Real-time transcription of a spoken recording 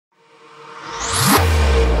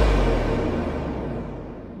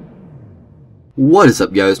What is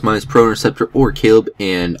up, guys? My name is ProInterceptor or Caleb,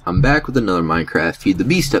 and I'm back with another Minecraft Feed the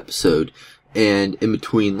Beast episode. And in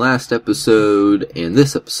between last episode and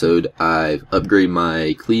this episode, I've upgraded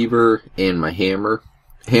my cleaver and my hammer.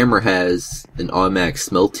 Hammer has an automatic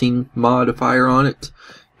smelting modifier on it,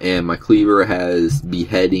 and my cleaver has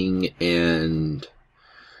beheading and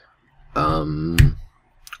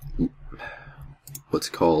what's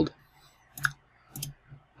it called?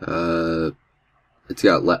 It's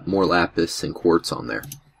got more lapis and quartz on there.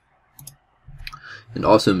 And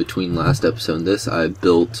also in between last episode and this, I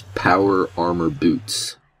built power armor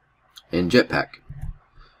boots and jetpack.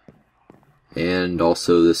 And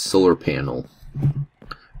also this solar panel.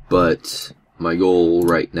 But my goal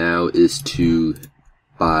right now is to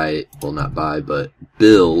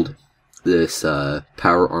build this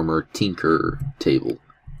power armor tinker table.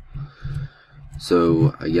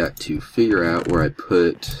 So I got to figure out where I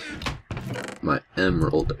put my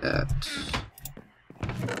emerald at.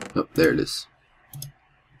 Oh, there it is.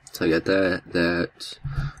 So I got that.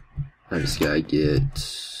 I just gotta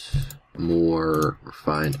get more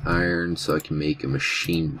refined iron so I can make a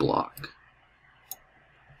machine block.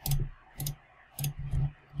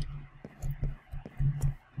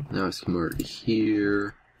 Now let's come over to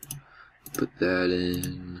here, put that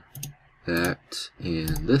in, that,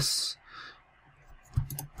 and this.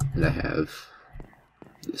 And I have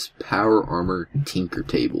this power armor tinker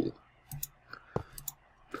table.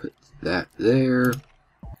 Put that there.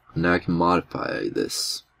 Now I can modify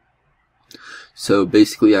this. So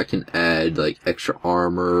basically I can add like extra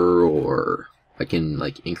armor, or I can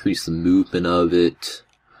like increase the movement of it.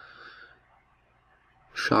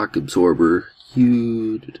 Shock absorber,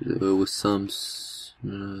 with some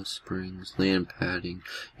springs, land padding.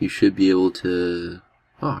 You should be able to.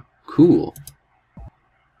 Oh, cool.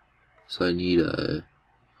 So I need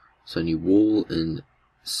wool and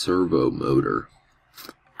servo motor.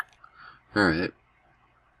 Alright.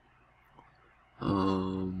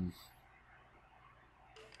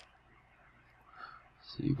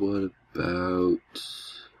 See, what about...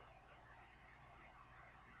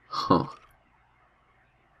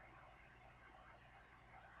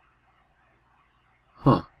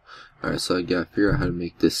 Alright, so I gotta figure out how to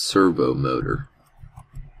make this servo motor.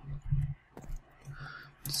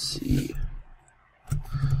 Let's see.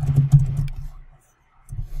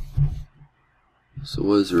 So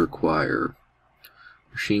what does it require?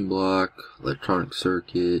 Machine block, electronic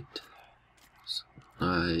circuit,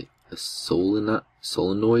 a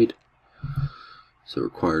solenoid. So it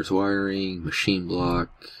requires wiring, machine block.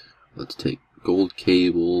 Let's take gold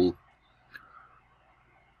cable,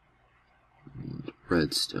 and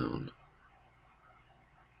redstone.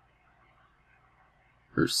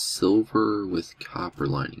 Or silver with copper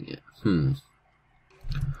lining it.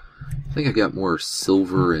 I think I got more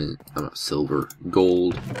silver and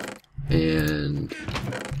gold and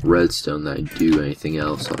redstone than I do anything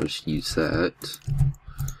else. I'll just use that.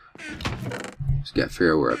 Just gotta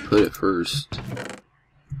figure out where I put it first.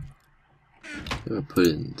 I'll put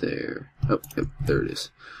it in there. Oh, yep, there it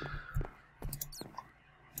is.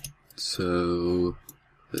 So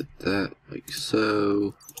put that like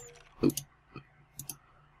so. Oh.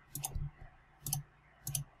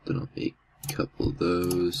 Then I'll make a couple of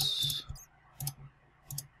those.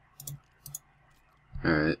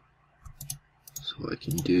 Alright. So what I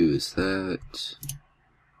can do is that.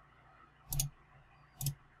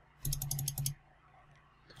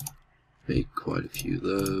 Make quite a few of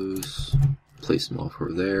those. Place them off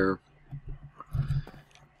over there.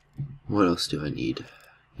 What else do I need?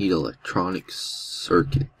 Need electronic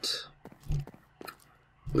circuit.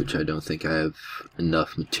 Which I don't think I have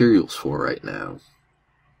enough materials for right now.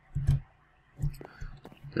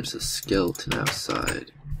 There's a skeleton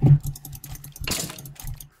outside.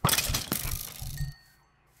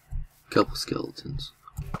 Couple skeletons.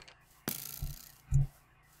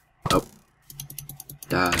 Oh.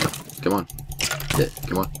 Die. Come on. Hit.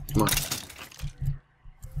 Come on. Come on.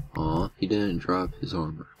 Aw, he didn't drop his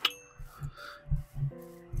armor.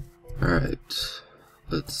 Alright.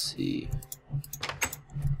 Let's see.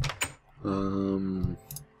 That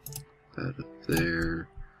up there.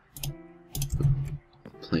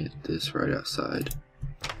 Plant this right outside.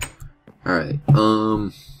 Alright,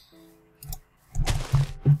 Alright,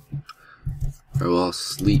 well, I'll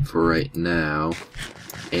sleep for right now,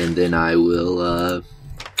 and then I will,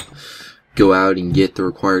 go out and get the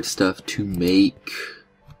required stuff to make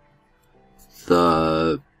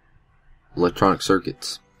the electronic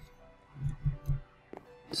circuits.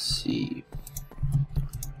 Let's see.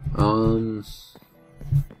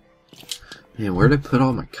 Man, where'd I put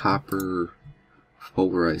all my copper?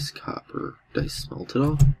 Pulverized copper. Did I smelt it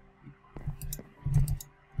all?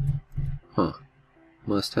 Huh.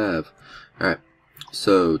 Must have. Alright.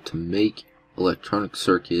 So, to make electronic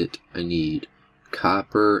circuit, I need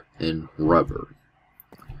copper and rubber.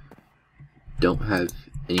 Don't have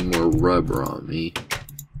any more rubber on me,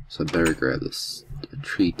 so I better grab this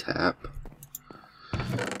tree tap.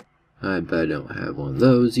 I bet I don't have one of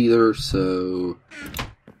those either, so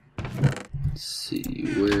let's see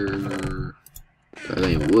where I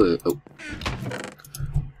think wood. Oh,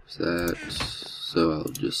 is that? So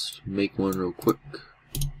I'll just make one real quick.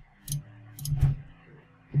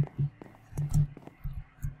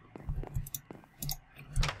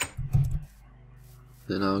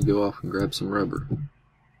 Then I'll go off and grab some rubber.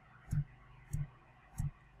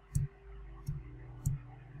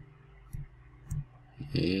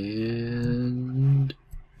 And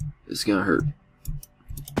it's gonna hurt.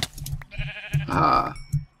 Ah.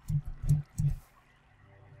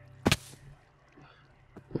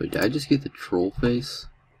 Wait, did I just get the troll face?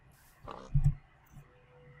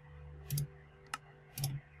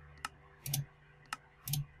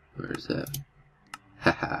 Where's that?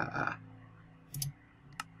 Haha.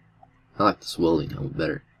 I like this welding helmet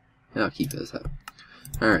better. And I'll keep this up.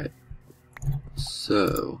 Alright.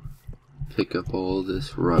 So, pick up all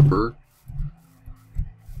this rubber.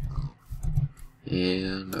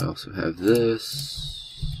 And I also have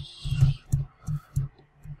this.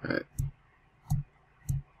 Alright.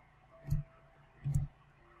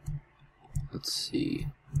 Let's see.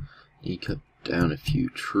 Need to cut down a few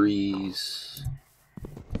trees.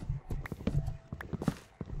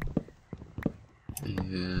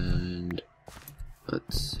 And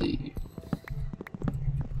let's see.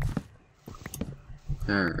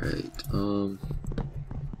 Alright,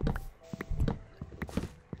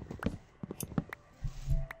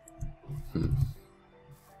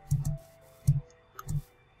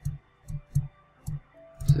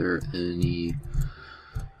 Is there any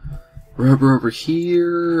rubber over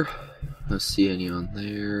here? Don't see any on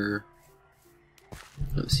there.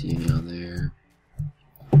 Don't see any on there.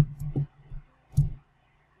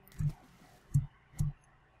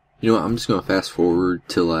 You know what, I'm just going to fast forward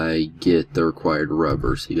till I get the required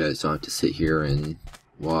rubber so you guys don't have to sit here and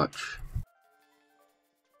watch.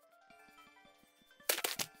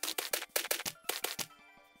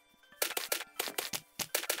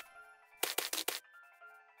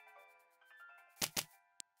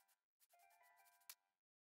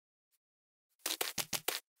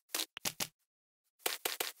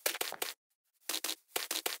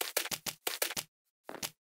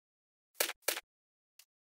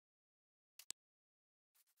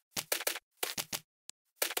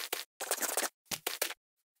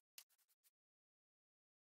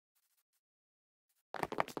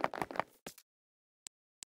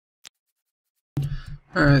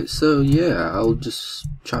 Alright, so yeah, I'll just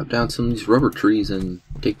chop down some of these rubber trees and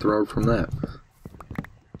take the rubber from that.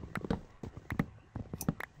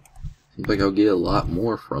 Seems like I'll get a lot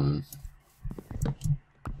more from them.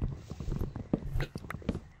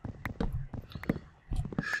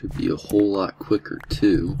 Should be a whole lot quicker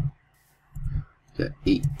too. Got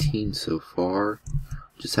 18 so far.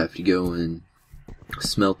 Just have to go and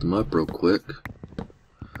smelt them up real quick.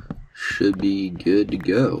 Should be good to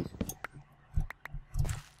go.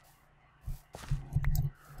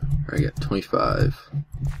 I got 25.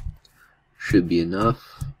 Should be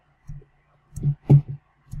enough.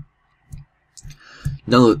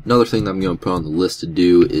 Another thing that I'm going to put on the list to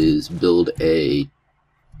do is build a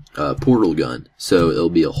portal gun. So it'll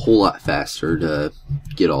be a whole lot faster to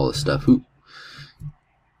get all this stuff. Ooh.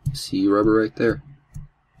 See rubber right there?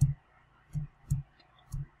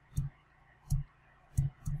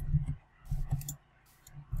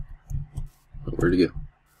 Where'd it go?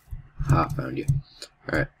 Ah, found you.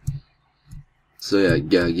 Alright. So yeah,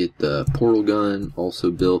 gotta get the portal gun also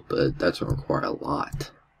built, but that's gonna require a lot.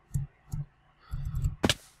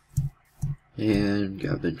 And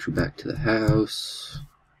gotta venture back to the house.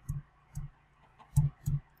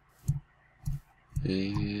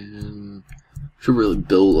 And should really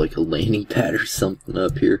build like a landing pad or something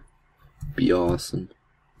up here. Be awesome.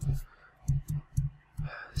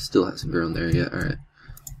 Still hasn't grown there yet. Alright.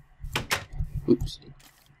 Oops.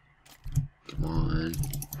 Come on.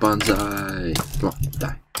 Bonsai! Come on,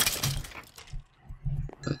 die.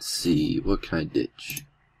 Let's see, what can I ditch?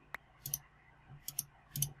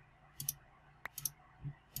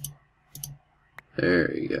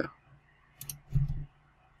 There you go.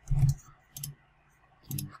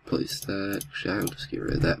 Replace that. Actually, I'll just get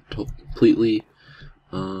rid of that completely.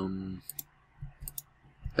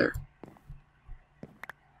 There.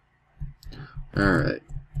 Alright.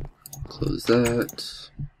 Close that.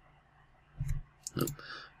 Nope.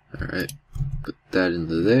 Alright. Put that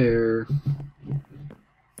into there.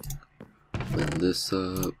 Clean this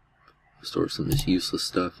up. Store some of this useless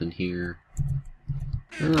stuff in here.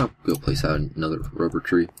 And I'll go place out another rubber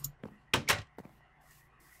tree.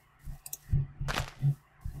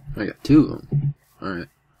 I got 2 of them. Alright.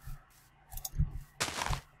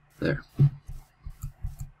 There.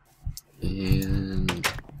 And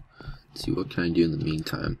let's see, what can I do in the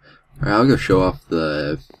meantime? Alright, I'll go show off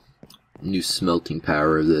the new smelting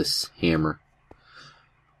power of this hammer,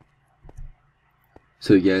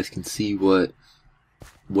 so you guys can see what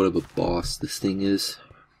of a boss this thing is.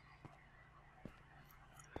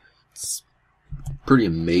 It's pretty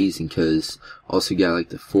amazing because also got like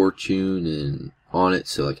the fortune and on it,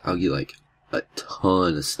 so like I'll get like a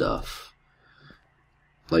ton of stuff.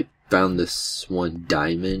 Like found this one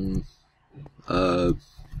diamond,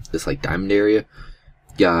 this like diamond area,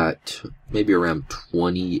 got maybe around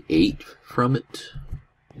 28 from it.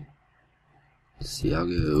 Let's see, I'll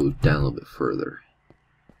go down a little bit further.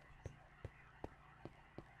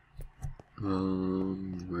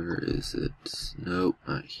 Where is it? Nope,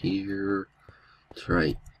 not here. It's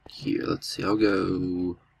right here. Let's see, I'll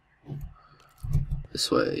go this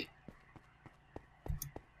way.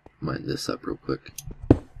 Mine this up real quick.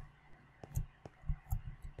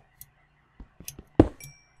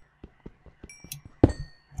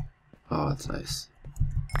 Oh, that's nice.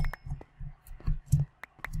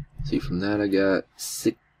 See, from that I got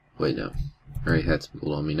 6. Wait, no. I already had some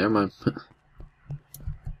gold on me. Never mind.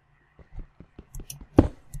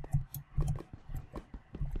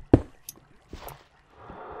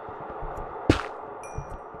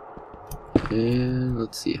 And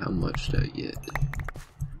let's see, how much did I get?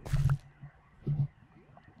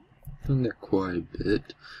 I got quite a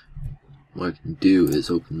bit. What I can do is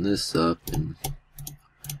open this up and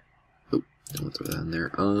don't throw that in there.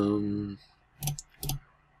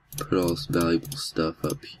 Put all this valuable stuff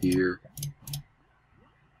up here,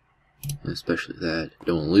 especially that.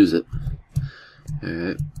 Don't want to lose it.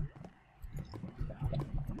 Alright.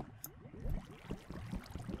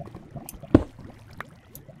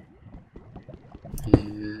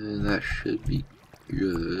 And that should be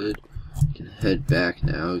good. I can head back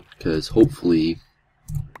now because hopefully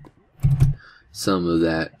some of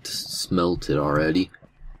that smelted already.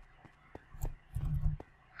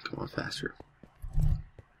 Come on, faster.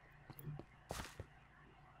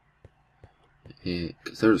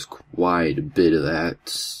 Because there's quite a bit of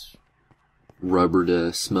that rubber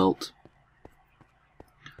to smelt.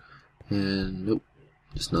 And nope,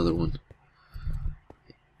 just another one.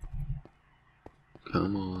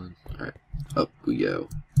 Come on. Alright, up we go.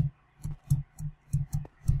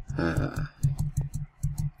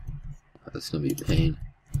 That's gonna be a pain.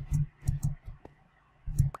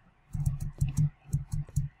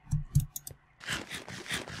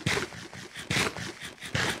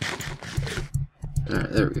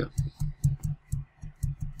 Alright, there we go.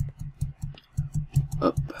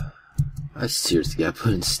 Up. I seriously gotta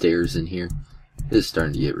put in stairs in here. This is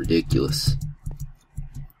starting to get ridiculous.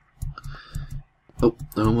 Oh,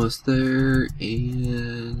 almost there,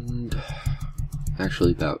 and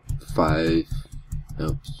actually about 5,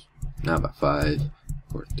 no, not about 5,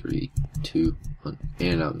 4, 3, 2, 1,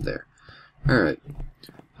 and I'm there. Alright,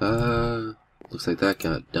 looks like that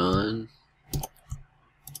got done.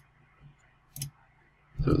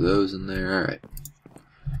 Throw those in there, alright.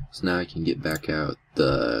 So now I can get back out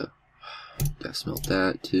the, gotta smelt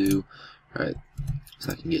that too. Alright,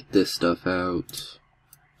 so I can get this stuff out.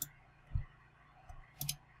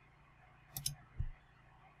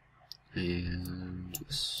 And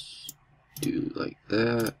just do like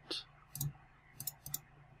that.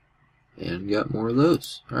 And got more of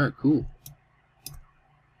those. Alright, cool.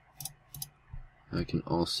 I can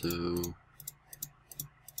also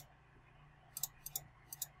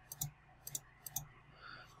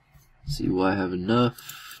see, will I have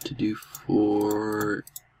enough to do for...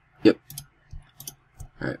 Yep.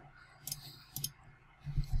 Alright.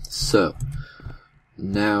 So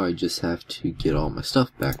now I just have to get all my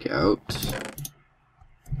stuff back out.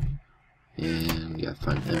 And gotta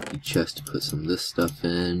find an empty chest to put some of this stuff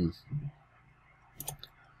in.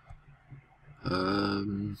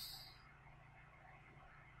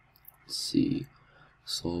 Let's see.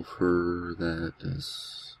 Sulfur, that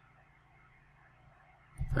is...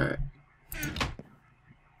 Alright.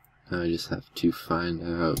 Now I just have to find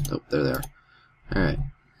out... Oh, there they are. Alright.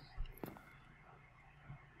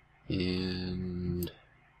 And...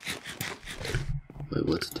 Wait,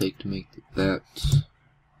 what's it take to make that?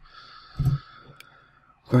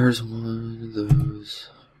 Requires one of those.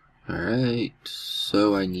 Alright,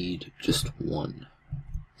 so I need just one.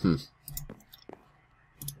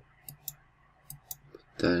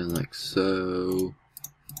 that in like so.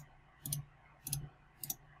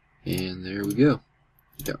 And there we go.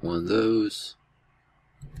 Got one of those.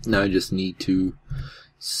 Now I just need to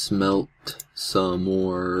smelt some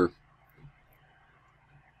more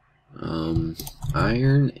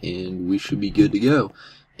iron, and we should be good to go.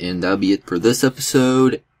 And that'll be it for this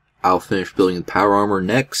episode. I'll finish building the power armor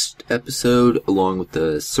next episode, along with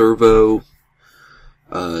the servo,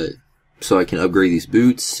 so I can upgrade these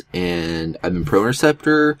boots. And I've been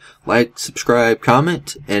ProInterceptor. Like, subscribe,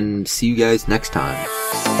 comment, and see you guys next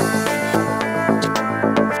time.